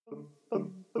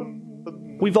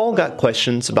We've all got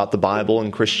questions about the Bible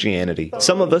and Christianity.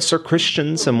 Some of us are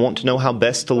Christians and want to know how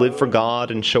best to live for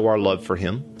God and show our love for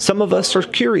Him. Some of us are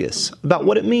curious about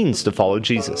what it means to follow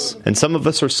Jesus. And some of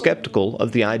us are skeptical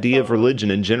of the idea of religion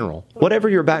in general. Whatever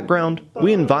your background,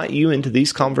 we invite you into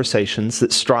these conversations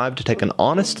that strive to take an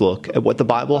honest look at what the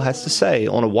Bible has to say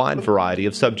on a wide variety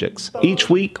of subjects.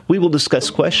 Each week, we will discuss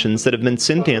questions that have been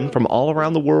sent in from all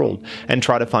around the world and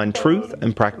try to find truth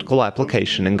and practical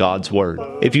application in God's Word.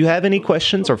 If you have any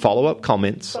questions or follow-up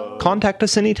comments, contact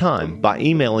us anytime by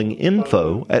emailing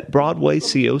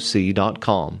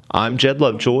info@broadwaycoc.com. I'm Jed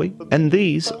Lovejoy, and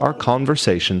these are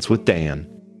Conversations with Dan.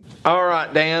 All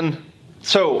right, Dan.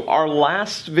 So, our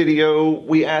last video,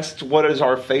 we asked what is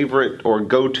our favorite or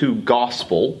go-to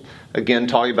gospel. Again,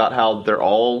 talking about how they're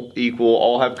all equal,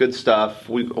 all have good stuff.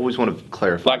 We always want to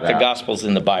clarify like that. the Gospels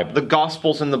in the Bible. The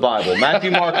Gospels in the Bible.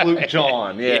 Matthew, Mark, Luke,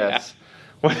 John. Yes. Yeah.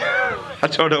 I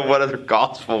don't know what other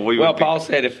gospel we would Well, Paul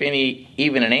said if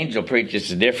even an angel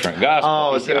preaches a different gospel.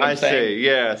 Oh, I see.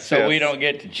 Yes. So we don't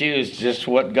get to choose just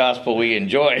what gospel we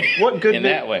enjoy what good in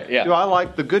that way. Yeah. Do I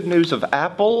like the good news of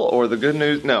Apple or the good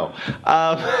news? No.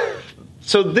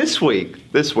 So this week,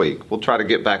 we'll try to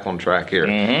get back on track here.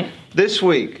 Mm-hmm. This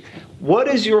week, what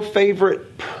is your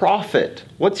favorite prophet?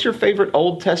 What's your favorite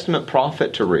Old Testament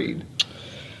prophet to read?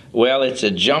 Well, it's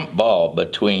a jump ball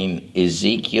between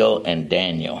Ezekiel and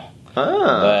Daniel.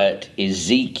 But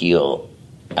Ezekiel,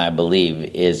 I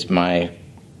believe, is my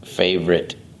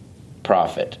favorite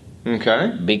prophet.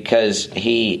 Okay. Because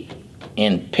he,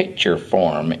 in picture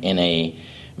form, in a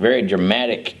very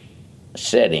dramatic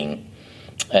setting,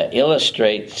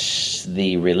 illustrates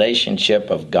the relationship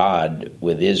of God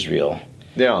with Israel.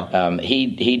 Yeah.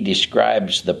 He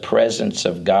describes the presence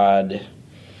of God,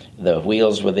 the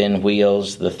wheels within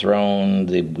wheels, the throne,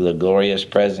 the glorious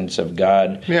presence of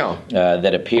God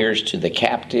that appears to the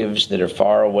captives that are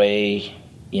far away,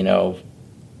 in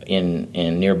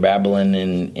near Babylon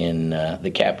in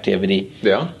the captivity.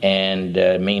 Yeah.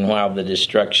 And meanwhile, the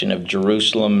destruction of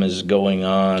Jerusalem is going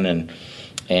on,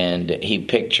 and he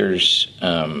pictures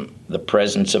the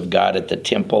presence of God at the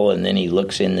temple, and then he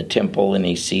looks in the temple and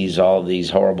he sees all these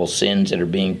horrible sins that are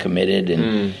being committed.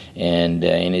 And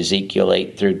in Ezekiel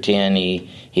 8-10,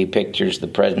 he pictures the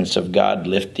presence of God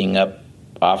lifting up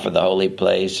off of the holy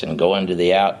place and going to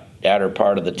the outer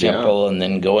part of the temple, and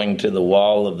then going to the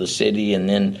wall of the city, and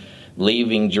then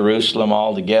leaving Jerusalem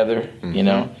altogether.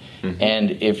 Mm-hmm.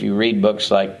 And if you read books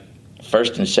like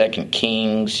 1st and 2nd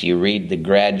Kings, you read the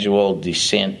gradual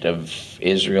descent of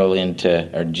Israel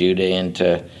Judah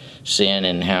into sin,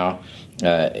 and how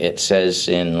it says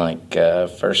in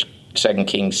 2nd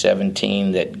Kings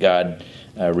 17 that God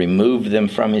removed them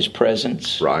from His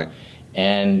presence. Right.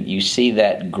 And you see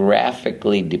that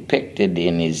graphically depicted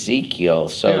in Ezekiel,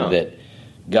 that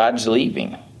God's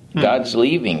leaving. God's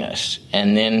leaving us.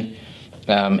 And then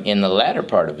in the latter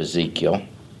part of Ezekiel,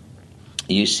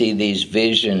 you see these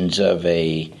visions of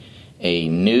a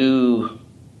new,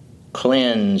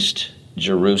 cleansed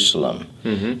Jerusalem,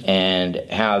 and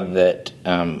how that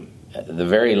the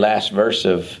very last verse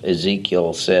of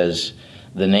Ezekiel says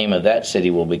the name of that city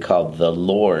will be called "The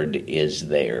Lord is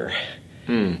There,"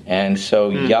 and so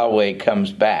Yahweh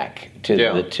comes back to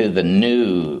the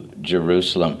new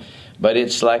Jerusalem, but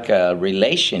it's like a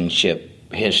relationship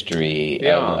history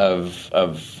of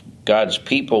God's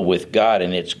people with God,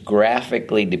 and it's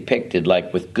graphically depicted,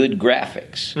 like with good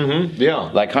graphics. Mm-hmm.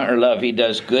 Yeah. Like Hunter Love, he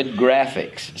does good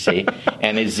graphics, see?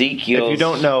 And Ezekiel... If you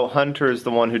don't know, Hunter is the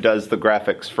one who does the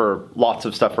graphics for lots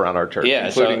of stuff around our church,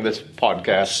 including this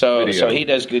podcast video. So he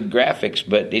does good graphics,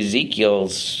 but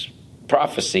Ezekiel's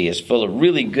prophecy is full of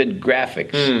really good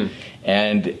graphics.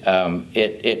 And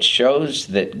it shows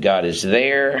that God is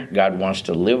there. God wants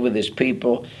to live with His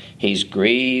people. He's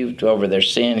grieved over their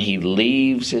sin. He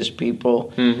leaves His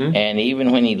people. And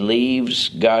even when He leaves,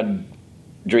 God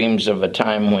dreams of a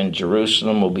time when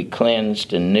Jerusalem will be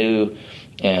cleansed and new,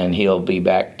 and He'll be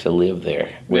back to live there,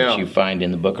 which you find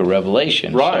in the book of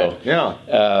Revelation. Right,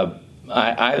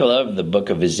 I love the book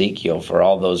of Ezekiel for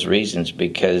all those reasons,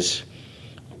 because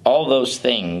all those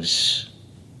things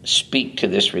speak to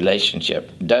this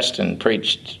relationship. Dustin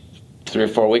preached 3 or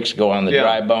 4 weeks ago on the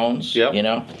dry bones,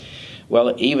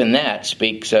 Well, even that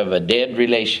speaks of a dead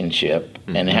relationship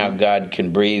and how God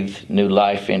can breathe new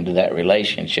life into that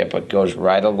relationship. It goes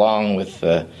right along with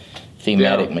the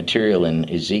thematic material in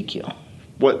Ezekiel.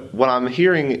 What I'm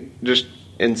hearing just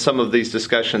in some of these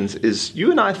discussions is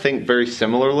you and I think very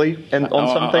similarly on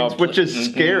some things, which is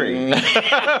scary.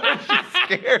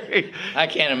 Scary. I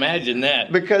can't imagine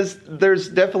that. Because there's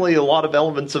definitely a lot of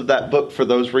elements of that book for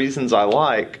those reasons I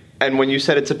like. And when you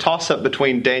said it's a toss-up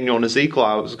between Daniel and Ezekiel,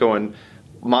 I was going,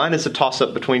 mine is a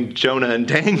toss-up between Jonah and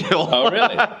Daniel. Oh,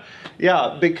 really?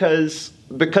 Yeah, because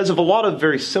of a lot of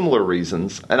very similar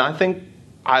reasons. And I think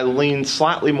I lean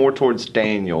slightly more towards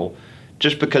Daniel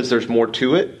just because there's more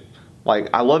to it.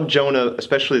 Like, I love Jonah,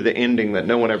 especially the ending that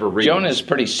no one ever reads. Jonah's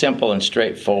pretty simple and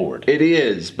straightforward. It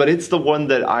is, but it's the one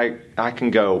that I can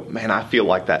go, man, I feel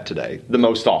like that today the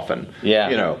most often. Yeah.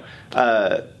 You know,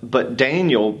 but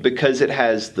Daniel, because it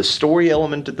has the story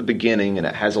element at the beginning and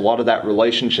it has a lot of that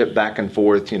relationship back and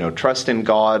forth, you know, trust in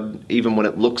God, even when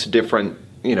it looks different,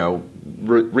 you know,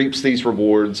 reaps these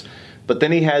rewards. But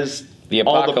then he has the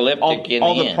apocalyptic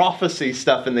all the prophecy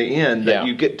stuff in the end that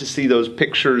you get to see those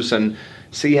pictures and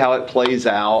see how it plays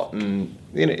out. And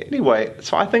you know, anyway,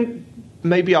 so I think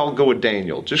maybe I'll go with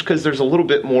Daniel just because there's a little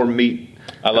bit more meat.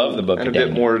 I love the book and of a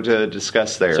Daniel. bit more to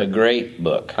discuss there. It's a great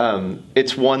book.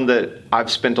 It's one that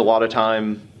I've spent a lot of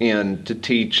time in to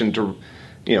teach and to,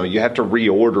 you know, you have to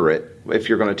reorder it if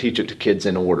you're going to teach it to kids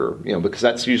in order, you know, because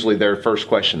that's usually their first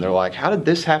question. They're like, how did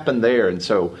this happen there? And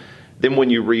so then when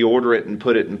you reorder it and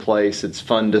put it in place, it's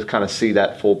fun to kind of see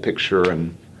that full picture.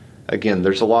 And again,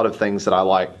 there's a lot of things that I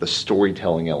like the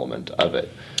storytelling element of it.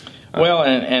 Well,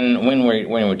 and when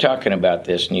we're talking about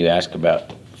this, and you ask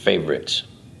about favorites,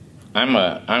 I'm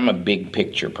a big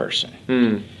picture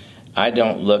person. I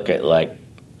don't look at like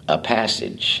a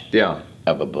passage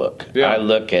of a book. I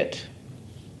look at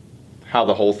how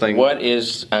the whole thing, what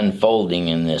is unfolding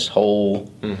in this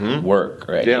whole work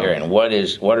right here, and what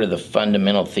are the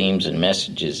fundamental themes and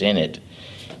messages in it,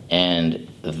 and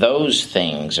those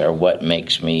things are what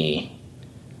makes me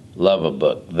love a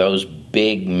book. Those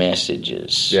big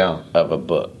messages of a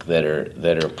book that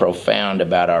are profound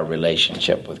about our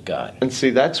relationship with God. And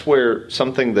see, that's where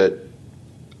something that,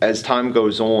 as time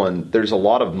goes on, there's a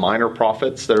lot of minor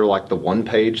prophets that are like the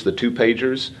 1-page, the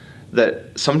 2-pagers,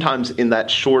 that sometimes in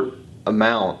that short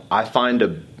amount, I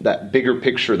find that bigger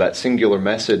picture, that singular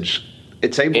message,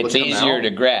 it's easier to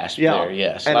grasp there,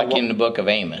 yes. And like in the book of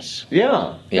Amos.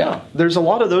 Yeah. There's a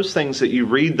lot of those things that you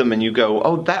read them and you go,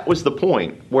 oh, that was the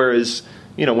point. Whereas,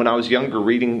 you know, when I was younger,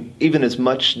 reading even as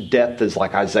much depth as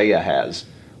like Isaiah has,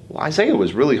 Isaiah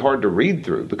was really hard to read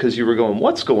through because you were going,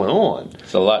 what's going on?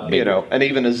 It's a lot bigger. You know, and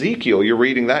even Ezekiel, you're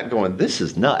reading that going, this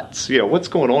is nuts. You know, what's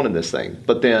going on in this thing?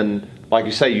 But then, like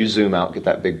you say, you zoom out, get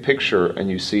that big picture,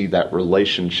 and you see that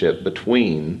relationship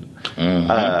between.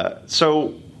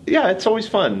 So, yeah, it's always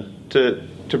fun to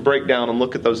break down and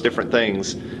look at those different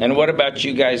things. And what about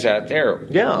you guys out there?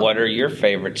 Yeah. What are your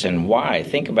favorites and why?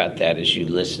 Think about that as you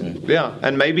listen. Yeah,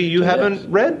 and maybe you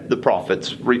haven't read the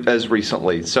prophets as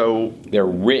recently, so they're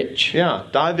rich. Yeah,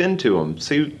 dive into them.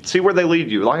 See where they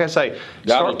lead you. Like I say,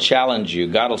 God will challenge you.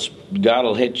 God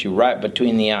will hit you right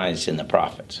between the eyes in the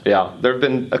prophets. Yeah, there have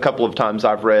been a couple of times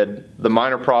I've read the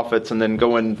minor prophets and then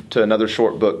go into another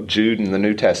short book, Jude in the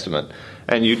New Testament,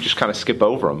 and you just kind of skip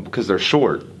over them because they're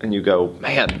short, and you go,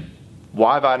 man,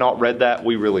 why have I not read that?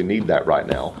 We really need that right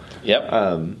now. Yep.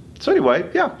 So anyway,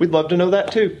 yeah, we'd love to know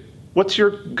that too. What's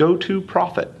your go-to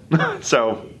prophet?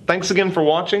 So thanks again for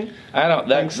watching.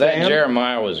 That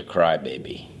Jeremiah was a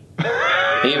crybaby.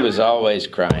 He was always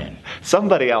crying.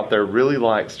 Somebody out there really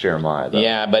likes Jeremiah, though.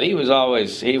 Yeah, but he was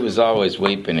always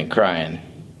weeping and crying.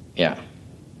 Yeah.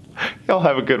 Y'all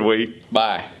have a good week.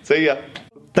 Bye. See ya.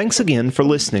 Thanks again for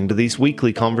listening to these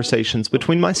weekly conversations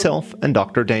between myself and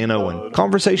Dr. Dan Owen.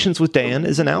 Conversations with Dan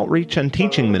is an outreach and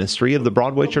teaching ministry of the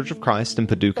Broadway Church of Christ in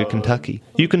Paducah, Kentucky.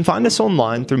 You can find us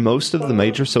online through most of the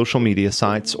major social media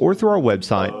sites or through our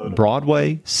website,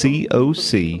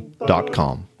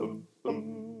 BroadwayCoc.com.